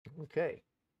Okay.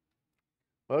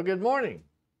 Well, good morning.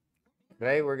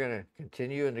 Today we're going to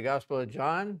continue in the Gospel of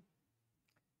John,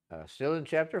 still in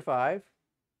chapter 5.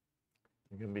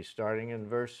 We're going to be starting in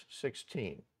verse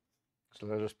 16. So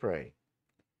let us pray.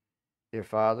 Dear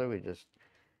Father, we just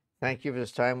thank you for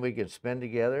this time we can spend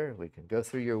together. We can go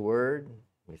through your word.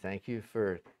 We thank you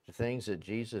for the things that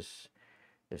Jesus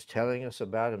is telling us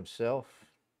about himself.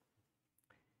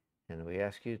 And we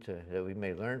ask you that we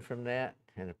may learn from that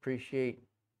and appreciate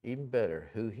even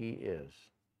better who he is.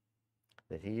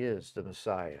 That he is the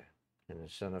Messiah and the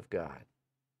Son of God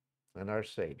and our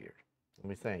Savior. And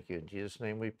we thank you. In Jesus'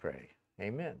 name we pray.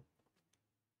 Amen.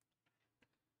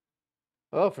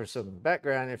 Well, for some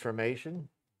background information,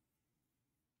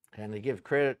 and to give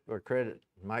credit where credit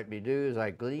might be due, is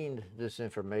I gleaned this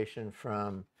information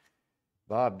from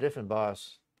Bob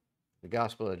Diffenboss, the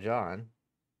Gospel of John,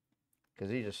 because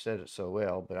he just said it so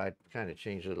well, but I kind of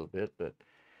changed it a little bit. But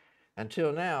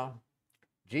until now,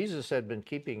 Jesus had been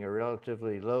keeping a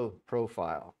relatively low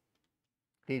profile.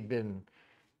 He'd been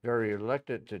very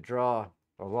reluctant to draw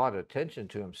a lot of attention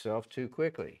to himself too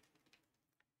quickly.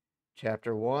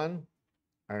 Chapter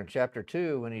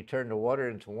 2, when he turned the water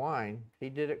into wine, he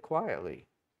did it quietly.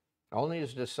 Only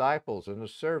his disciples and the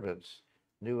servants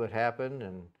knew what happened,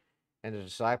 and the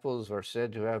disciples are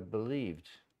said to have believed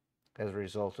as a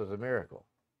result of the miracle.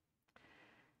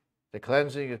 The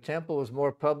cleansing of the temple was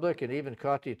more public and even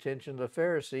caught the attention of the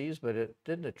Pharisees, but it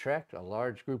didn't attract a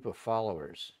large group of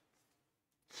followers.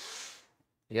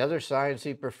 The other signs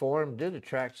he performed did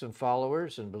attract some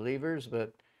followers and believers,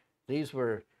 but these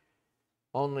were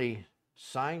only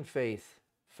sign faith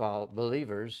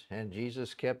believers, and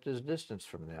Jesus kept his distance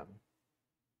from them.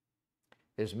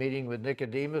 His meeting with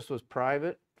Nicodemus was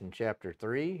private in chapter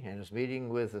 3, and his meeting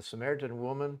with the Samaritan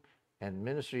woman and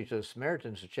ministry to the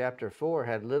Samaritans in chapter 4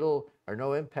 had little or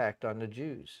no impact on the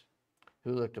Jews,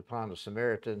 who looked upon the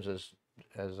Samaritans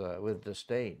as with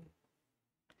disdain.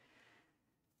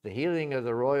 The healing of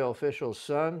the royal official's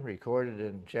son, recorded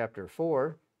in chapter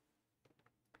 4,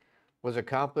 was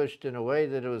accomplished in a way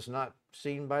that it was not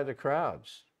seen by the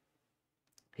crowds.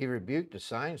 He rebuked the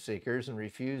sign seekers and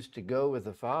refused to go with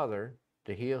the father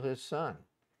to heal his son.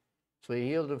 So he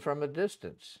healed him from a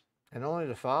distance, and only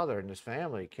the father and his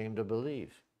family came to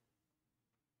believe.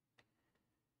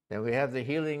 Then we have the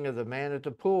healing of the man at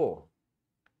the pool,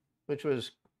 which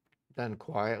was done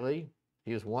quietly.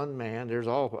 He was one man. There's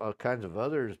all kinds of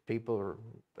other people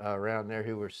around there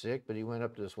who were sick, but he went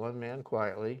up to this one man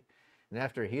quietly. And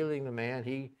after healing the man,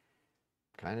 he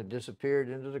kind of disappeared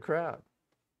into the crowd.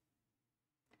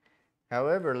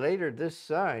 However, later this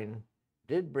sign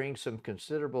did bring some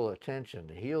considerable attention.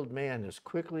 The healed man is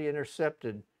quickly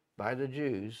intercepted by the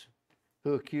Jews,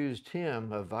 who accused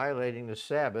him of violating the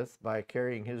Sabbath by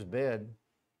carrying his bed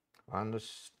on the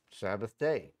Sabbath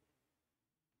day.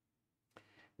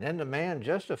 Then the man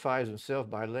justifies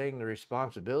himself by laying the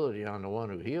responsibility on the one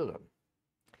who healed him.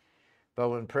 But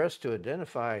when pressed to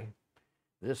identify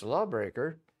this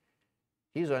lawbreaker,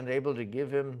 he's unable to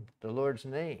give him the Lord's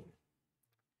name,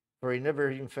 for he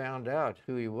never even found out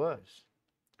who he was.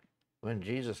 When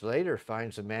Jesus later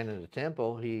finds the man in the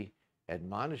temple, he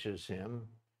admonishes him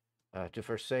to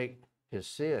forsake his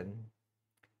sin,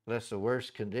 lest the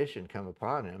worst condition come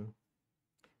upon him.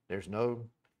 There's no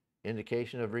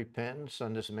indication of repentance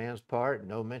on this man's part,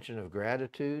 no mention of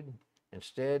gratitude.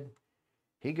 Instead,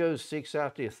 he seeks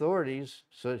out the authorities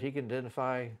so that he can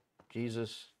identify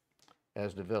Jesus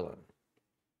as the villain.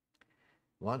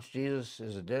 Once Jesus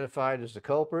is identified as the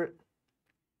culprit,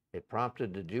 it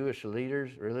prompted the Jewish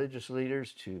religious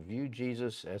leaders, to view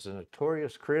Jesus as a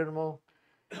notorious criminal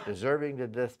deserving the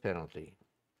death penalty.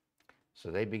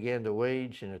 So they began to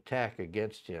wage an attack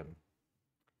against him.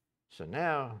 So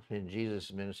now, in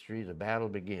Jesus' ministry, the battle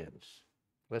begins.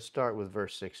 Let's start with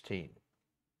verse 16.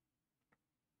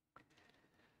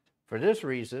 For this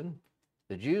reason,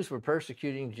 the Jews were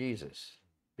persecuting Jesus,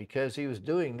 because he was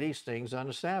doing these things on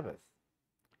the Sabbath.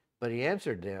 But he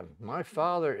answered them, "My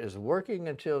Father is working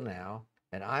until now,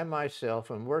 and I myself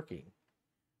am working."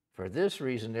 For this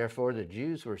reason, therefore, the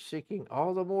Jews were seeking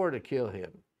all the more to kill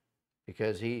him,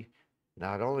 because he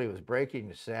not only was breaking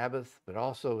the Sabbath, but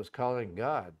also was calling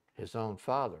God his own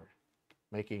Father,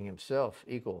 making himself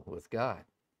equal with God.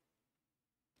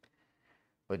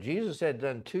 But Jesus had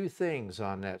done two things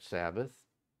on that Sabbath.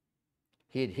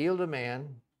 He had healed a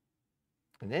man,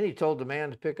 and then he told the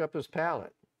man to pick up his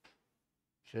pallet.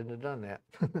 Shouldn't have done that.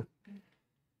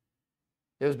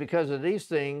 It was because of these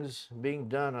things being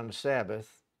done on the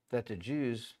Sabbath that the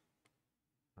Jews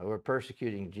were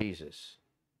persecuting Jesus.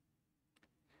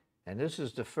 And this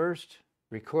is the first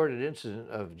recorded incident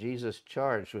of Jesus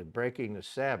charged with breaking the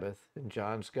Sabbath in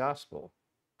John's Gospel.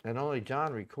 And only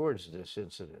John records this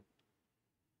incident.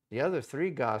 The other three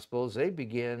Gospels, they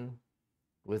begin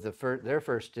with their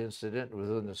first incident when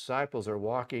the disciples are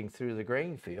walking through the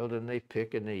grain field and they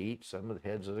pick and they eat some of the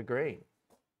heads of the grain.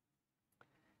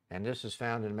 And this is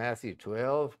found in Matthew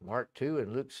 12, Mark 2,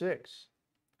 and Luke 6.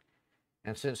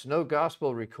 And since no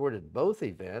gospel recorded both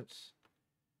events,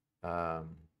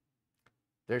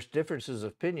 there's differences of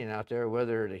opinion out there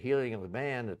whether the healing of the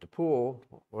man at the pool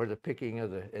or the picking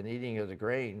of and eating of the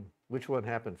grain, which one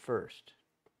happened first.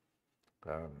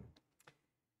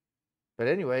 But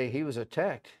anyway, he was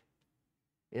attacked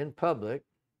in public,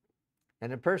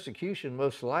 and the persecution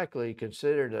most likely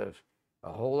considered of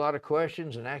a whole lot of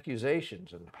questions and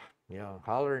accusations and,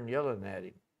 hollering and yelling at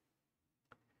him.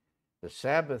 The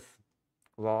Sabbath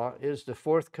law is the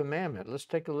fourth commandment. Let's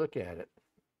take a look at it.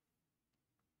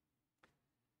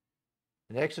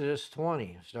 In Exodus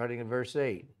 20, starting in verse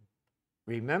 8,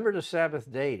 remember the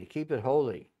Sabbath day to keep it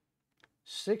holy.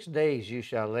 6 days you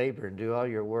shall labor and do all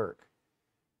your work.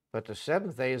 But the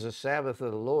seventh day is the Sabbath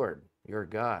of the Lord, your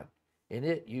God. In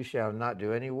it you shall not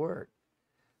do any work.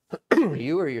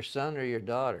 You or your son or your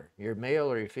daughter, your male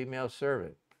or your female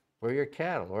servant, or your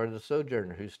cattle, or the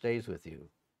sojourner who stays with you.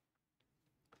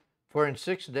 For in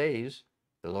 6 days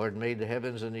the Lord made the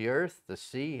heavens and the earth, the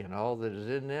sea, and all that is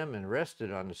in them, and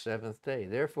rested on the seventh day.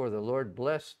 Therefore the Lord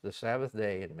blessed the Sabbath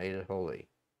day and made it holy.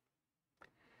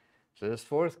 So this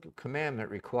fourth commandment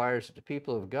requires the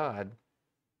people of God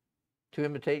to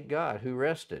imitate God, who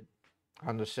rested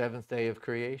on the seventh day of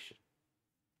creation.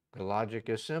 The logic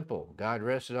is simple. God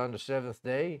rested on the seventh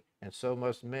day, and so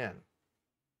must men.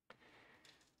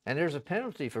 And there's a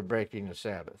penalty for breaking the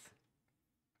Sabbath.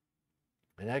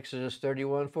 In Exodus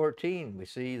 31:14, we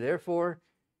see, therefore,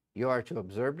 you are to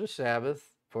observe the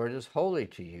Sabbath, for it is holy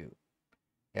to you.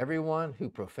 Everyone who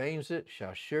profanes it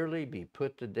shall surely be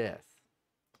put to death.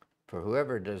 For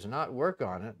whoever does not work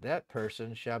on it, that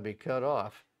person shall be cut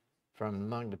off from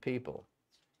among the people.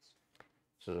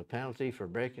 So the penalty for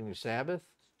breaking the Sabbath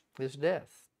is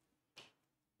death.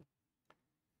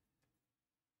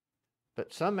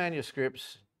 But some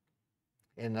manuscripts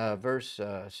in verse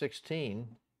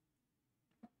 16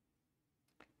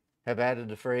 have added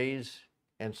the phrase,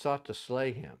 and sought to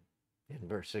slay him, in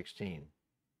verse 16.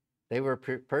 They were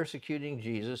persecuting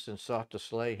Jesus and sought to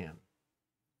slay him.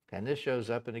 And this shows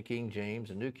up in the King James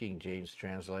and New King James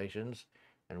translations.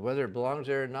 And whether it belongs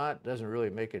there or not doesn't really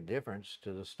make a difference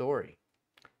to the story.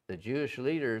 The Jewish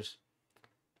leaders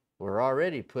were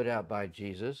already put out by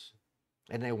Jesus,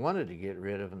 and they wanted to get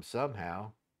rid of him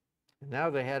somehow. And now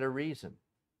they had a reason.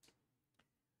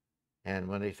 And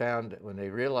when they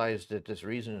realized that this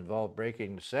reason involved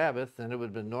breaking the Sabbath, then it would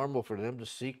have been normal for them to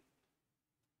seek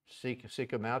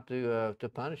him out to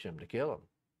punish him, to kill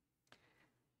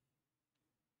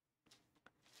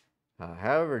him.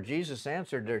 However, Jesus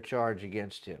answered their charge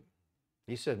against him.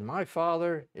 He said, my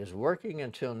Father is working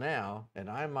until now, and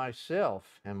I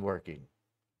myself am working.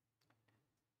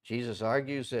 Jesus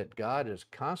argues that God is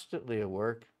constantly at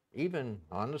work, even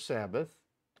on the Sabbath.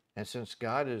 And since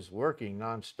God is working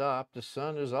nonstop, the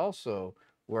Son is also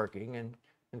working and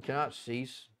cannot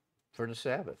cease for the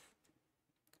Sabbath.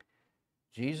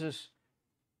 Jesus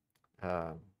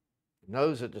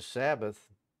knows that the Sabbath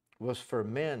was for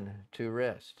men to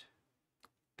rest.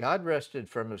 God rested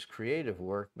from his creative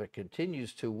work, but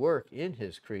continues to work in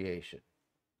his creation.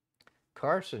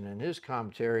 Carson, in his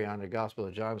commentary on the Gospel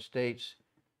of John, states,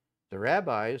 the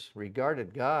rabbis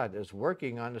regarded God as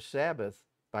working on the Sabbath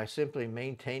by simply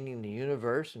maintaining the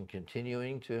universe and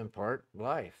continuing to impart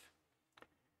life.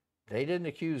 They didn't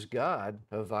accuse God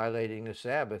of violating the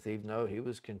Sabbath, even though he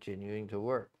was continuing to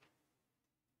work.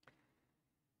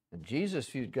 And Jesus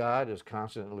viewed God as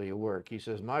constantly at work. He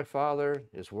says, my Father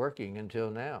is working until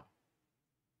now.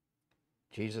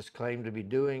 Jesus claimed to be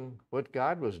doing what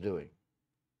God was doing.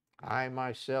 I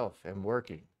myself am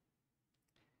working.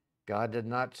 God did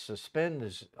not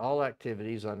suspend all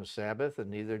activities on the Sabbath, and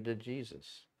neither did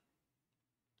Jesus.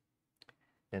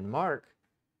 In Mark,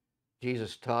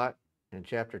 Jesus taught in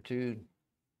chapter 2,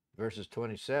 verses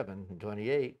 27 and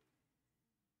 28,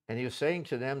 and he was saying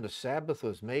to them, the Sabbath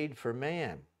was made for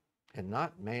man, and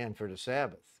not man for the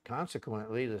Sabbath.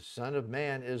 Consequently, the Son of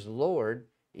Man is Lord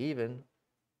even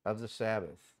of the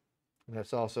Sabbath. And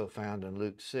that's also found in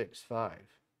Luke 6:5.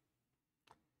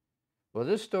 Well,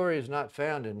 this story is not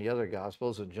found in the other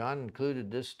Gospels, and John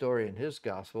included this story in his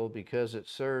Gospel because it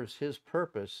serves his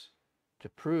purpose to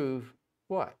prove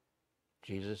what?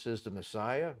 Jesus is the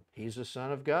Messiah. He's the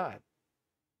Son of God.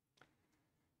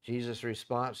 Jesus'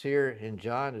 response here in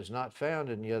John is not found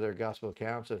in the other Gospel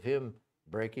accounts of him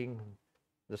breaking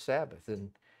the Sabbath.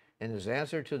 And in his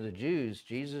answer to the Jews,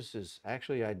 Jesus is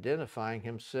actually identifying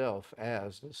himself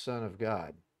as the Son of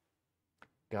God.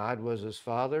 God was his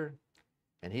Father,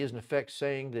 and he is in effect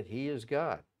saying that he is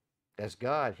God. As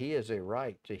God, he has a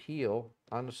right to heal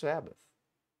on the Sabbath.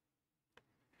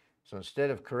 So instead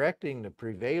of correcting the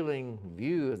prevailing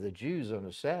view of the Jews on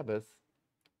the Sabbath,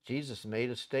 Jesus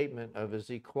made a statement of his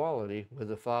equality with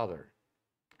the Father.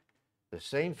 The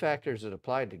same factors that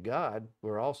applied to God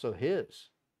were also his.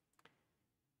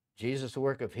 Jesus'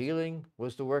 work of healing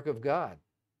was the work of God.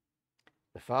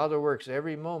 The Father works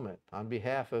every moment on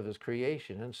behalf of his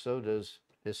creation, and so does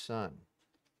his Son.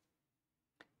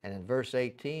 And in verse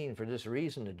 18, for this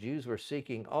reason, the Jews were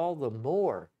seeking all the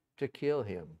more to kill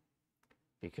him,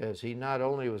 because he not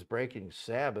only was breaking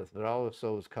Sabbath, but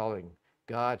also was calling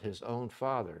God his own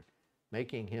Father,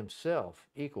 making himself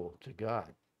equal to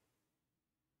God.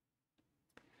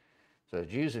 So the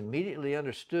Jews immediately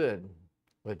understood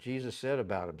what Jesus said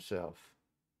about himself.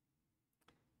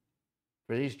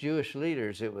 For these Jewish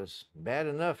leaders, it was bad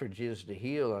enough for Jesus to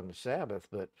heal on the Sabbath,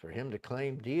 but for him to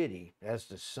claim deity as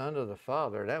the Son of the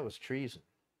Father, that was treason.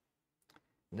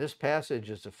 And this passage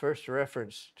is the first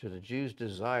reference to the Jews'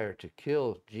 desire to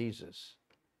kill Jesus.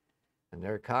 And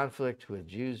their conflict with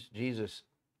Jesus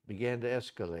began to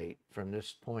escalate from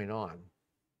this point on.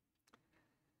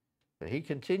 But he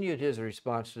continued his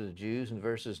response to the Jews in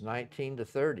verses 19 to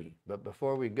 30. But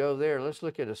before we go there, let's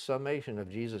look at a summation of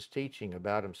Jesus' teaching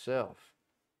about himself.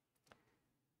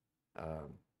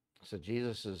 So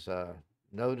Jesus is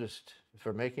noticed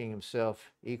for making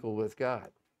himself equal with God.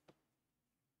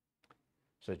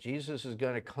 So Jesus is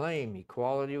going to claim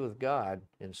equality with God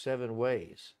in 7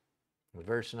 ways. In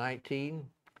verse 19,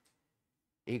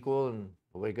 equal in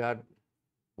the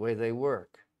way they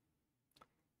work.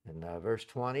 In verse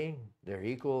 20, they're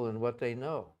equal in what they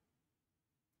know.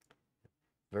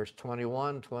 Verse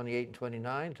 21, 28, and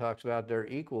 29 talks about they're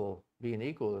being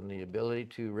equal in the ability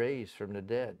to raise from the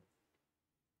dead.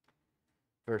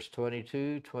 Verse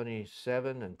 22,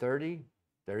 27, and 30,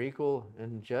 they're equal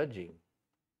in judging.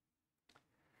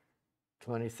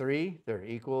 23, they're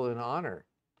equal in honor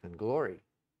and glory.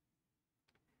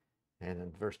 And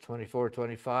in verse 24,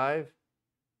 25,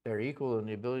 they're equal in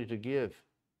the ability to give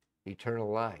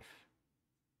eternal life.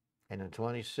 And in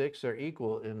 26, they're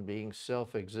equal in being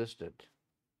self-existent.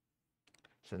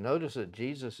 So notice that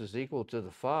Jesus is equal to the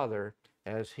Father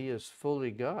as he is fully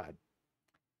God.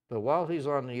 But while he's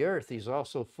on the earth, he's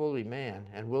also fully man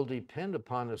and will depend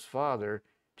upon his Father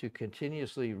to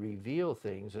continuously reveal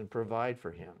things and provide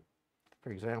for him.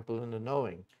 For example, in the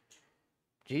knowing,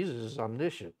 Jesus is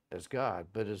omniscient as God,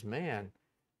 but as man,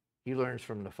 he learns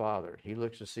from the Father. He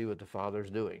looks to see what the Father's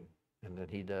doing, and then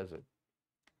he does it.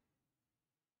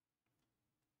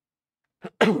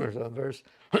 So verse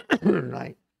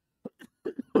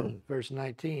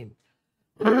 19.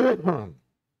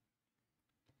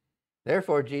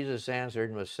 Therefore Jesus answered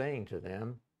and was saying to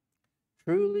them,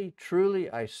 truly,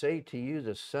 truly, I say to you,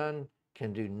 the Son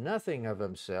can do nothing of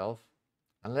himself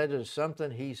unless it is something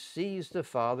he sees the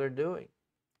Father doing.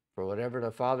 For whatever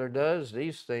the Father does,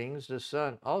 these things the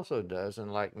Son also does in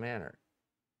like manner.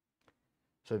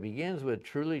 So it begins with,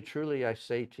 truly, truly, I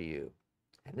say to you.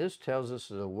 And this tells us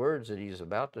that the words that he's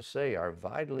about to say are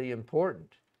vitally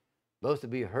important, both to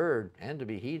be heard and to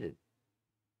be heeded.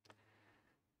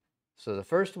 So the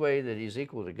first way that he's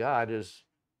equal to God is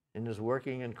in his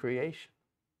working in creation.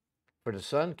 For the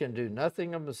Son can do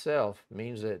nothing of himself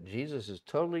means that Jesus is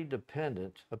totally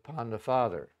dependent upon the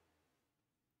Father.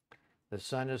 The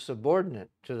Son is subordinate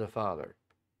to the Father.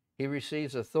 He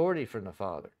receives authority from the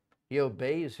Father. He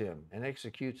obeys him and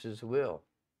executes his will.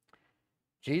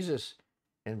 Jesus,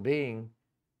 in being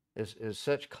is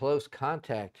such close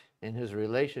contact in his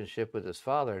relationship with his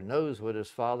Father, knows what his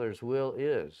Father's will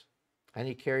is, and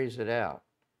he carries it out.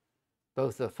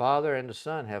 Both the Father and the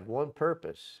Son have one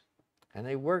purpose, and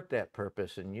they work that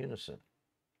purpose in unison.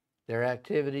 Their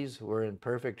activities were in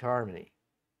perfect harmony.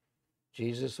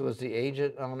 Jesus was the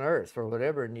agent on earth for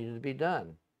whatever needed to be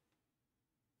done.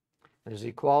 His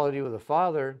equality with the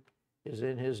Father is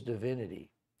in his divinity.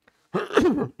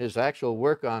 His actual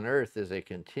work on earth is a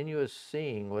continuous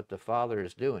seeing what the Father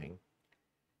is doing.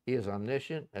 He is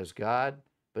omniscient as God,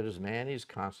 but as man he's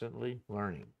constantly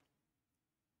learning.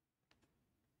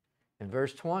 In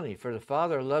verse 20, for the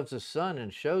Father loves the Son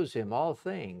and shows him all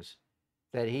things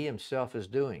that he himself is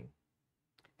doing.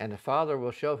 And the Father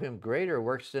will show him greater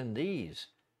works than these,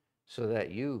 so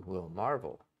that you will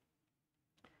marvel.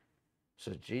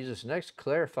 So Jesus next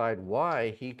clarified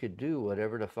why he could do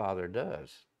whatever the Father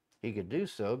does. He could do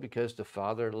so because the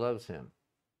Father loves him.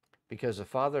 Because the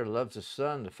Father loves the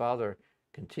Son, the Father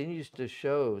continues to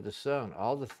show the Son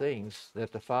all the things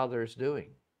that the Father is doing.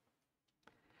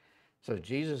 So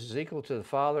Jesus is equal to the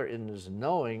Father in his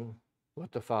knowing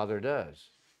what the Father does.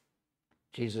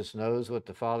 Jesus knows what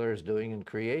the Father is doing in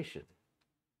creation.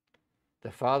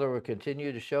 The Father will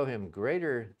continue to show him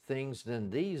greater things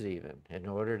than these even, in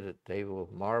order that they will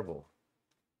marvel.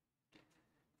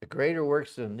 The greater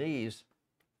works than these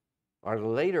are the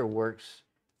later works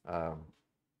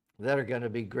that are going to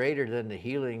be greater than the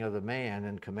healing of the man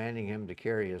and commanding him to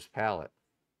carry his pallet.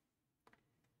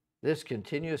 This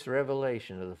continuous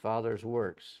revelation of the Father's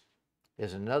works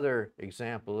is another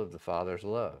example of the Father's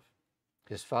love.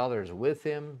 His Father is with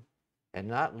him and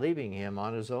not leaving him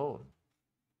on his own.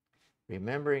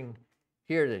 Remembering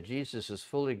here that Jesus is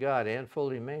fully God and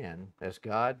fully man. As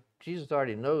God, Jesus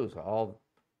already knows all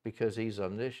because he's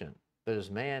omniscient. But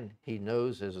as man, he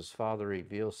knows as his Father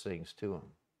reveals things to him.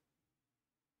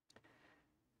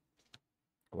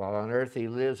 While on earth, he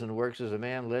lives and works as a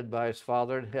man led by his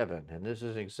Father in heaven. And this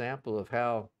is an example of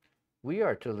how we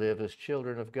are to live as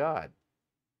children of God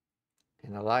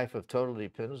in a life of total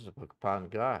dependence upon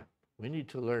God. We need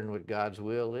to learn what God's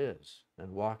will is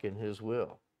and walk in his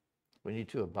will. We need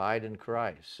to abide in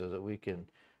Christ so that we can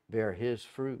bear his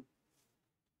fruit.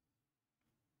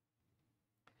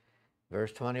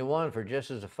 Verse 21, for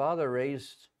just as the Father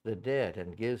raised the dead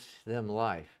and gives them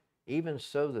life, even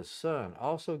so the Son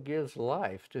also gives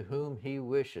life to whom he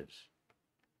wishes.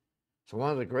 So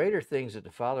one of the greater things that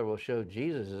the Father will show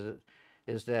Jesus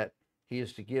is that he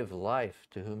is to give life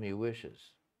to whom he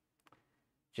wishes.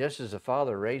 Just as the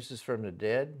Father raises from the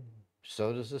dead,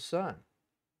 so does the Son.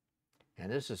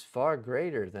 And this is far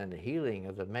greater than the healing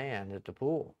of the man at the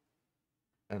pool.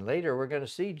 And later we're going to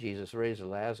see Jesus raise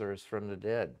Lazarus from the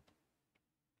dead.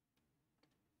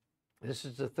 This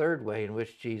is the third way in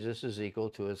which Jesus is equal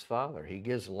to his Father. He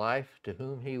gives life to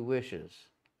whom he wishes.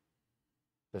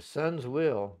 The Son's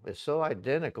will is so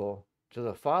identical to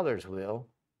the Father's will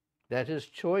that his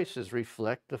choices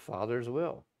reflect the Father's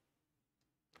will.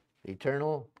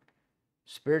 Eternal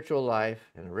spiritual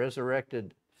life and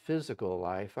resurrected physical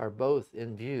life are both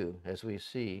in view, as we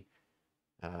see,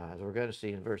 as we're going to see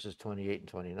in verses 28 and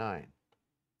 29.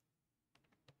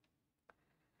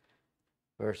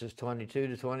 Verses 22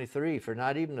 to 23, for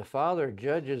not even the Father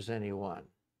judges anyone,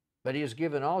 but he has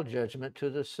given all judgment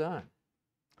to the Son,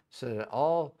 so that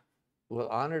all will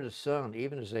honor the Son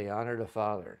even as they honor the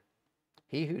Father.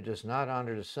 He who does not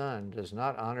honor the Son does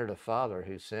not honor the Father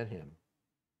who sent him.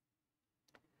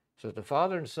 So the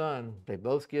Father and Son, they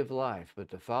both give life, but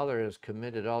the Father has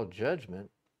committed all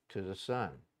judgment to the Son.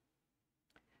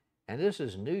 And this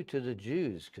is new to the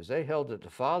Jews, because they held that the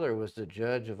Father was the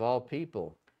judge of all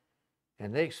people,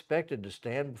 and they expected to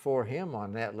stand before him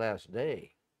on that last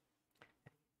day.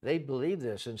 They believe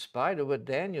this in spite of what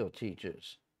Daniel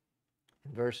teaches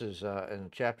in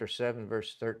chapter 7,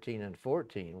 verse 13 and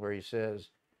 14, where he says,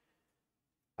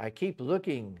 I keep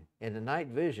looking in the night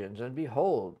visions, and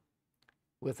behold,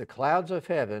 with the clouds of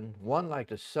heaven, one like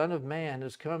the Son of Man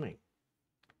is coming.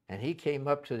 And he came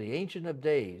up to the Ancient of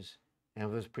Days and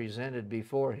was presented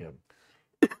before him.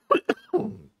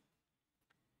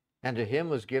 And to him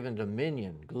was given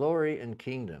dominion, glory, and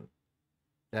kingdom,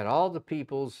 that all the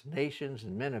peoples, nations,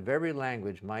 and men of every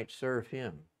language might serve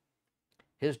him.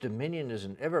 His dominion is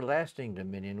an everlasting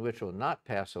dominion which will not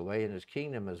pass away, and his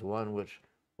kingdom is one which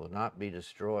will not be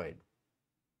destroyed.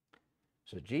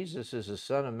 So Jesus is the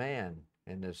Son of Man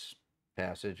in this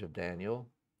passage of Daniel,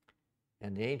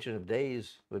 and the Ancient of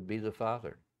Days would be the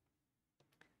Father.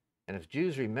 And if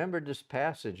Jews remembered this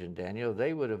passage in Daniel,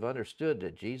 they would have understood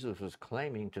that Jesus was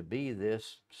claiming to be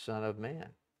this Son of Man.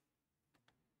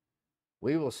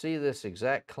 We will see this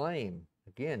exact claim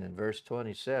again in verse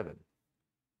 27.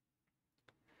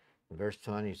 In verse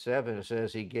 27, it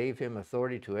says, he gave him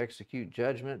authority to execute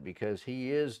judgment because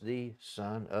he is the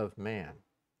Son of Man.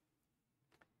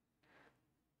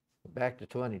 Back to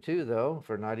 22, though,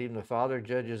 for not even the Father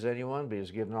judges anyone, but he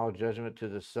has given all judgment to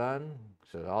the Son,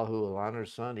 so that all who will honor the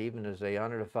Son, even as they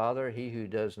honor the Father, he who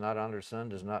does not honor the Son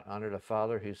does not honor the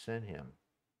Father who sent him.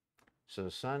 So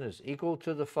the Son is equal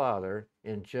to the Father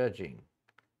in judging,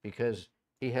 because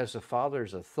he has the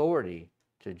Father's authority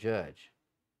to judge.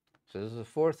 So this is the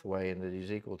fourth way in that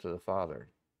he's equal to the Father.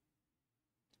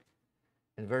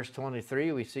 In verse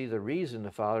 23, we see the reason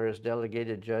the Father has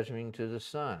delegated judgment to the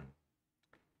Son,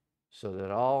 so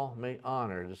that all may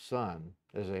honor the Son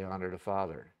as they honor the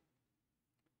Father.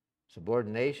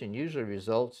 Subordination usually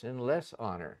results in less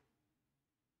honor.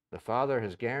 The Father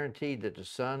has guaranteed that the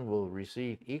Son will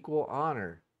receive equal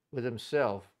honor with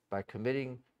himself by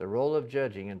committing the role of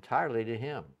judging entirely to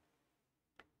him.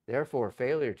 Therefore,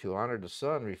 failure to honor the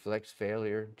Son reflects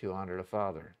failure to honor the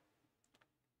Father.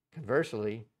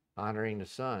 Conversely, honoring the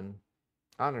Son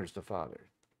honors the Father.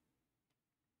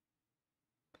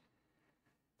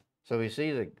 So we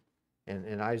see that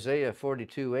in Isaiah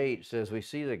 42:8 says, we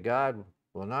see that God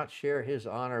will not share his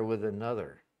honor with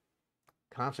another.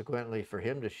 Consequently, for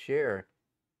him to share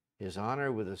his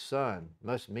honor with the Son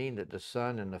must mean that the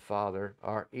Son and the Father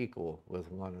are equal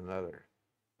with one another.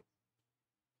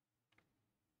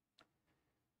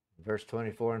 Verse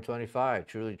 24 and 25,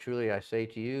 truly, truly, I say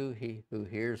to you, he who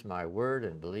hears my word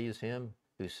and believes him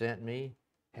who sent me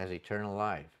has eternal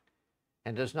life,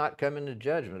 and does not come into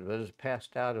judgment, but is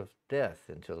passed out of death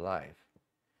into life.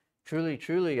 Truly,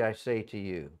 truly, I say to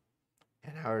you,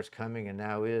 an hour is coming and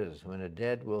now is, when the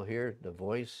dead will hear the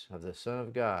voice of the Son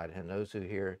of God, and those who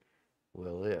hear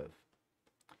will live.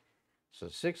 So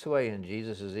the sixth way in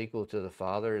Jesus is equal to the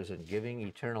Father is in giving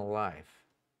eternal life.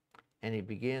 And he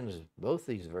begins both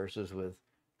these verses with,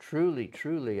 truly,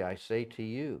 truly, I say to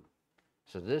you.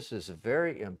 So this is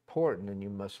very important, and you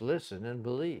must listen and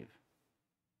believe.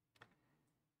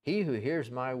 He who hears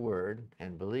my word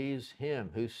and believes him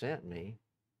who sent me.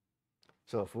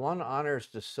 So if one honors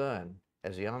the Son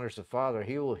as he honors the Father,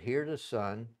 he will hear the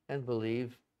Son and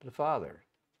believe the Father.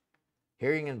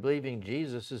 Hearing and believing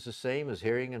Jesus is the same as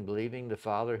hearing and believing the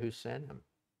Father who sent him.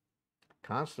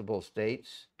 Constable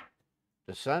states,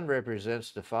 the Son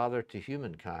represents the Father to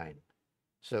humankind.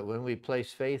 So when we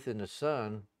place faith in the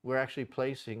Son, we're actually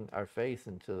placing our faith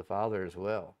into the Father as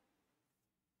well.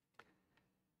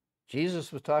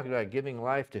 Jesus was talking about giving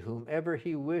life to whomever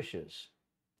he wishes.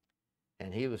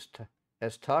 And he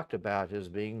has talked about as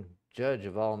being judge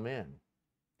of all men.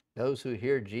 Those who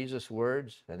hear Jesus'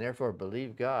 words and therefore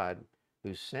believe God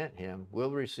who sent him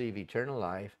will receive eternal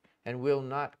life and will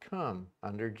not come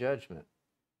under judgment.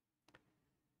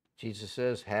 Jesus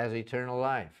says, has eternal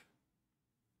life.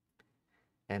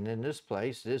 And in this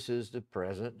place, this is the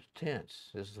present tense.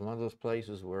 This is one of those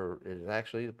places where it is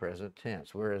actually the present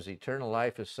tense. Whereas eternal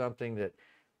life is something that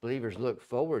believers look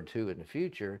forward to in the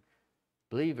future,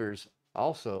 believers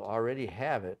also already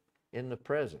have it in the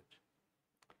present.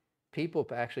 People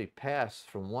actually pass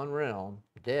from one realm,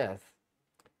 death,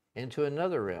 into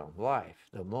another realm, life,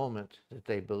 the moment that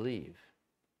they believe.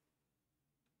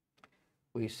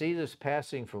 We see this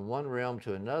passing from one realm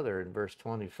to another in verse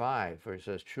 25, where it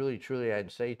says, truly, truly, I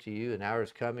say to you, an hour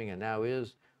is coming and now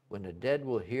is, when the dead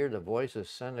will hear the voice of the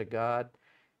Son of God,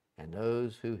 and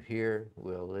those who hear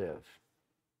will live.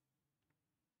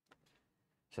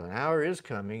 So an hour is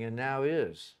coming and now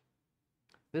is.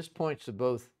 This points to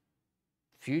both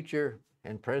future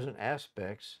and present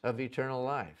aspects of eternal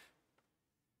life.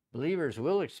 Believers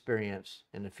will experience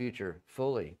in the future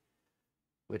fully,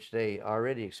 which they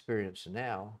already experience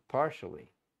now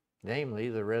partially, namely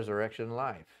the resurrection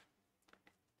life.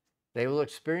 They will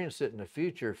experience it in the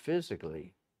future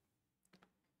physically,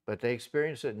 but they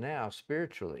experience it now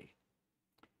spiritually.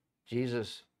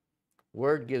 Jesus'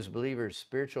 word gives believers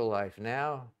spiritual life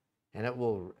now, and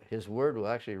his word will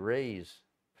actually raise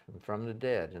from the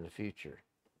dead in the future.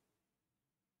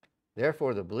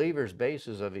 Therefore, the believer's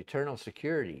basis of eternal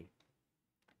security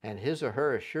and his or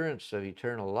her assurance of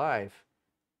eternal life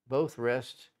both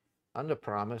rest on the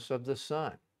promise of the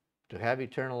Son. To have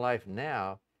eternal life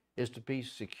now is to be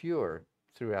secure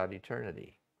throughout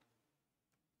eternity.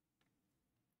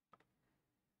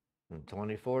 And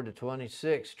 24 to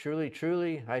 26, truly,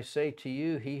 truly, I say to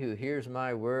you, he who hears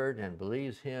my word and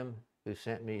believes him who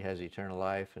sent me has eternal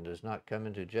life and does not come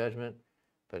into judgment,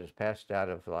 but is passed out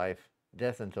of life,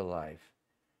 death into life.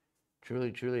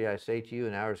 Truly, truly, I say to you,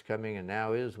 an hour is coming and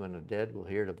now is, when the dead will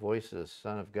hear the voice of the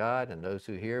Son of God, and those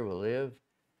who hear will live.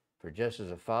 For just as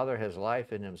the Father has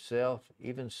life in himself,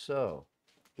 even so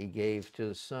he gave to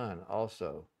the Son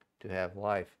also to have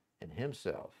life in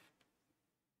himself.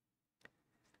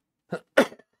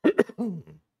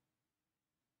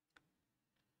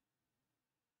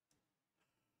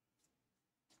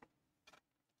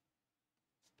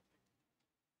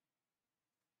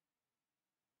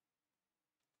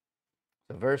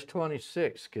 So verse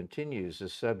 26 continues the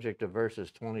subject of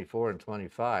verses 24 and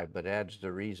 25, but adds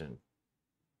the reason.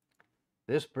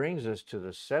 This brings us to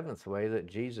the seventh way that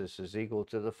Jesus is equal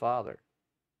to the Father.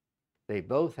 They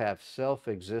both have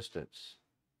self-existence.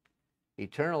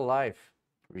 Eternal life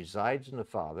resides in the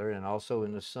Father and also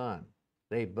in the Son.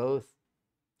 They both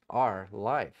are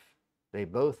life. They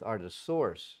both are the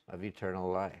source of eternal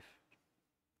life.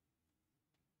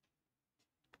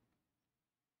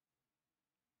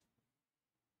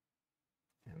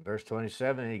 In verse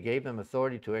 27, he gave him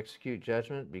authority to execute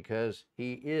judgment because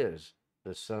he is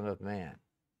the Son of Man.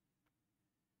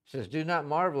 says, "Do not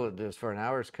marvel at this, for an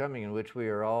hour is coming in which we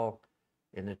are all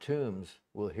in the tombs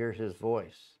will hear his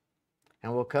voice,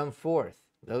 and will come forth,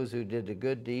 those who did the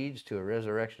good deeds to a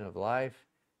resurrection of life,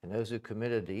 and those who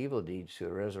committed the evil deeds to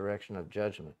a resurrection of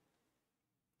judgment."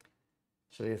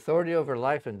 So the authority over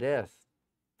life and death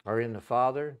are in the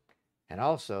Father and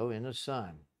also in the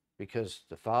Son, because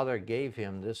the Father gave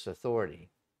him this authority.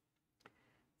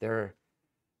 The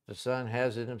Son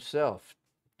has it himself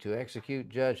to execute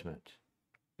judgment,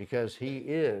 because he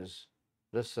is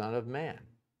the Son of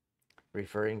Man,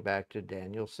 referring back to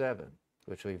Daniel 7,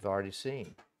 which we've already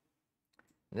seen.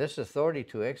 This authority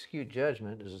to execute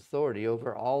judgment is authority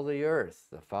over all the earth.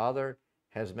 The Father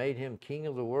has made him king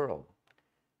of the world.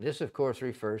 This, of course,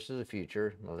 refers to the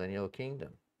future millennial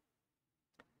kingdom.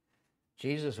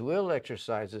 Jesus will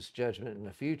exercise this judgment in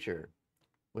the future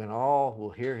when all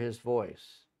will hear his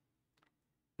voice.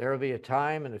 There will be a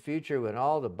time in the future when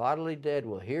all the bodily dead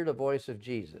will hear the voice of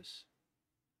Jesus.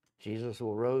 Jesus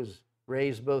will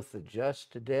raise both the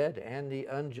just dead and the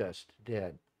unjust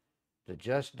dead. The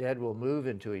just dead will move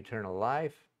into eternal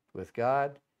life with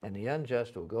God, and the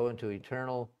unjust will go into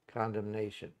eternal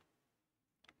condemnation.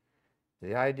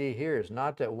 The idea here is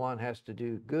not that one has to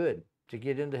do good to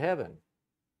get into heaven.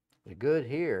 The good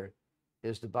here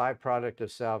is the byproduct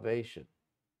of salvation.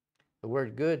 The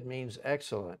word good means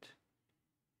excellent.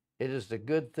 It is the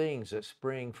good things that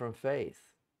spring from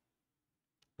faith.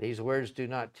 These words do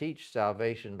not teach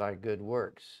salvation by good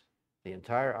works. The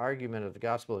entire argument of the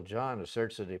Gospel of John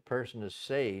asserts that a person is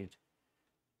saved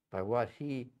by what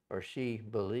he or she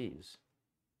believes.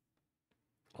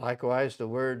 Likewise, the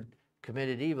word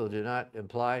committed evil do not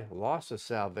imply loss of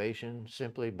salvation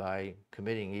simply by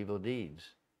committing evil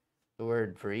deeds. The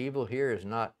word for evil here is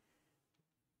not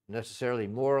necessarily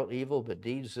moral evil, but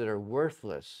deeds that are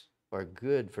worthless or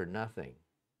good for nothing.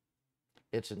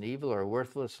 It's an evil or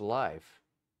worthless life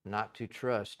not to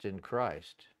trust in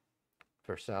Christ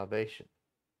for salvation.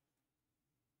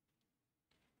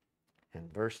 In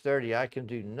verse 30, "I can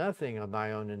do nothing of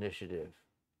my own initiative.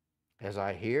 As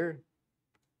I hear,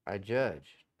 I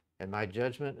judge, and my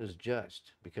judgment is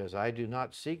just, because I do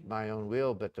not seek my own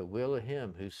will, but the will of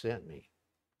him who sent me."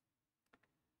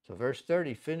 So verse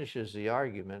 30 finishes the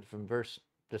argument from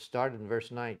that started in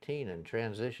verse 19 and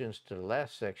transitions to the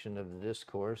last section of the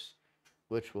discourse,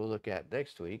 which we'll look at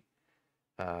next week,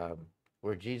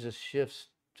 where Jesus shifts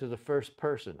to the first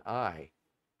person, I,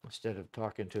 instead of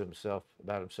talking to himself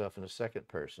about himself in the second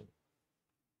person.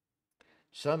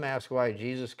 Some ask why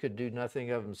Jesus could do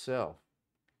nothing of himself.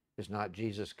 Is not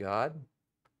Jesus God?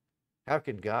 How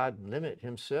could God limit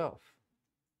himself?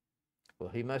 Well,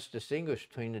 he must distinguish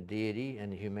between the deity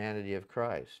and the humanity of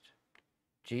Christ.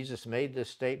 Jesus made this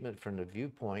statement from the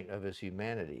viewpoint of his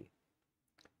humanity.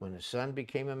 When the Son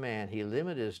became a man, he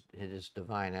limited his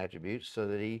divine attributes so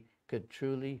that he could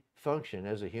truly function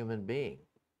as a human being.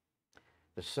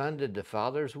 The Son did the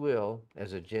Father's will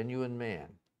as a genuine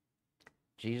man.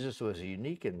 Jesus was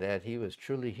unique in that he was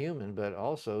truly human, but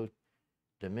also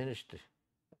diminished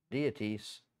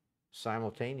deities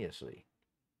simultaneously.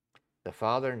 The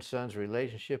Father and Son's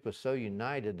relationship was so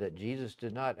united that Jesus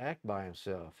did not act by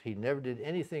himself. He never did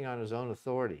anything on his own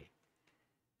authority.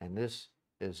 And this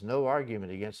is no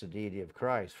argument against the deity of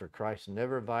Christ, for Christ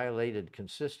never violated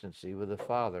consistency with the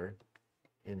Father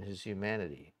in his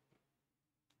humanity.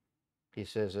 He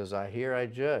says, "As I hear, I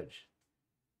judge."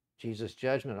 Jesus'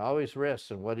 judgment always rests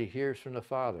on what he hears from the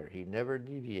Father. He never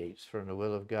deviates from the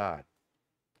will of God.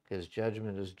 His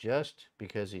judgment is just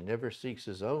because he never seeks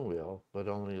his own will, but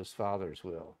only his Father's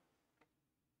will.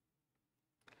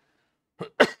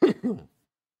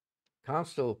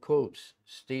 Constable quotes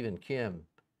Stephen Kim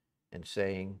in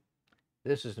saying,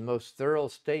 "This is the most thorough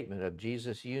statement of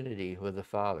Jesus' unity with the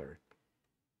Father,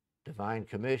 divine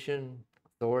commission,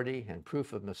 authority, and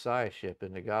proof of messiahship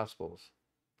in the Gospels.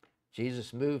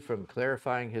 Jesus moved from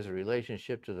clarifying his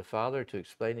relationship to the Father to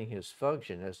explaining his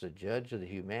function as the judge of the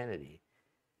humanity,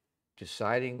 to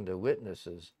citing the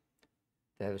witnesses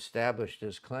that established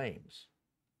his claims."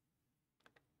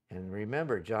 And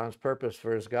remember John's purpose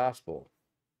for his gospel.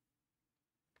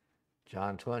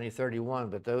 John 20:31,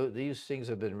 "But these things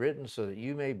have been written so that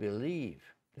you may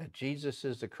believe that Jesus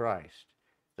is the Christ,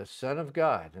 the Son of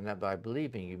God, and that by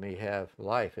believing you may have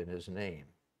life in his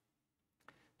name."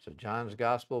 So John's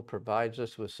gospel provides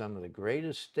us with some of the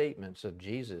greatest statements of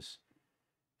Jesus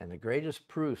and the greatest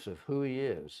proofs of who he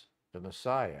is, the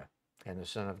Messiah and the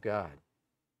Son of God.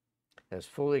 As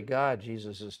fully God,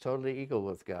 Jesus is totally equal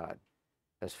with God.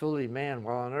 As fully man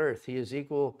while on earth, he is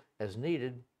equal as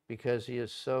needed because he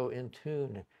is so in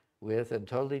tune with and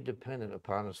totally dependent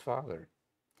upon his Father.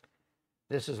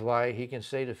 This is why he can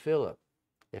say to Philip,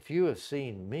 If you have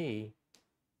seen me,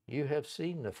 you have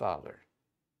seen the Father.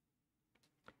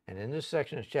 And in this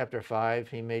section of chapter 5,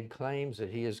 he made claims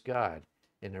that he is God.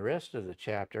 In the rest of the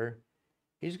chapter,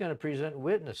 he's going to present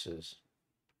witnesses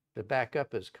to back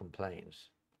up his claims.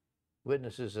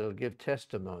 Witnesses that will give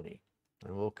testimony.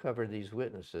 And we'll cover these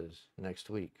witnesses next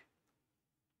week.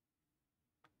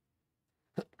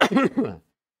 The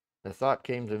thought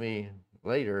came to me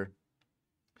later,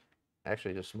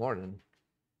 actually this morning.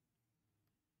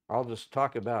 I'll just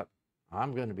talk about,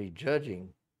 I'm going to be judging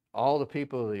all the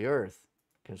people of the earth.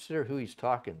 Consider who he's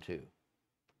talking to.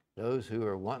 Those who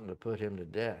are wanting to put him to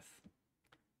death.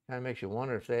 Kind of makes you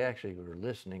wonder if they actually were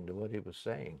listening to what he was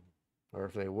saying. Or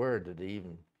if they were, did they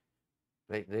even,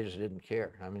 they just didn't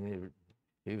care. I mean,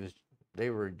 they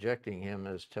were rejecting him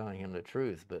as telling him the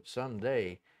truth. But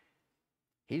someday,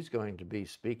 he's going to be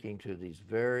speaking to these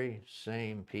very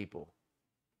same people.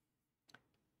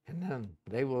 And then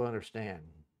they will understand.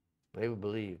 They will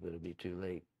believe, but it'll be too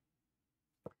late.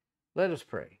 Let us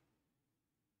pray.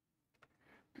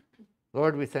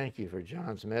 Lord, we thank you for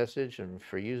John's message and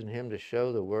for using him to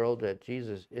show the world that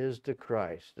Jesus is the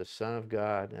Christ, the Son of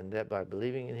God, and that by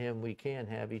believing in him we can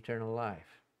have eternal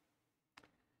life.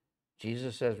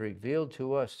 Jesus has revealed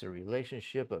to us the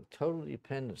relationship of total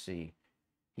dependency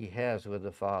he has with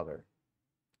the Father.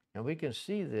 And we can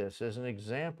see this as an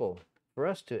example for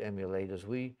us to emulate, as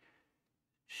we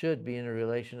should be in a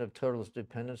relation of total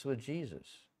dependence with Jesus.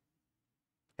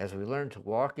 As we learn to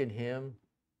walk in him,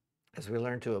 as we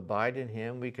learn to abide in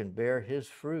him, we can bear his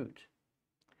fruit.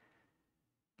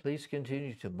 Please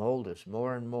continue to mold us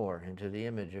more and more into the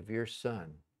image of your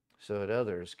Son, so that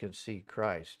others can see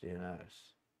Christ in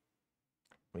us.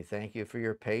 We thank you for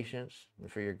your patience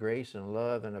and for your grace and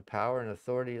love and the power and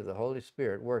authority of the Holy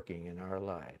Spirit working in our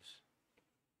lives.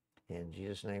 In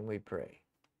Jesus' name we pray.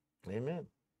 Amen.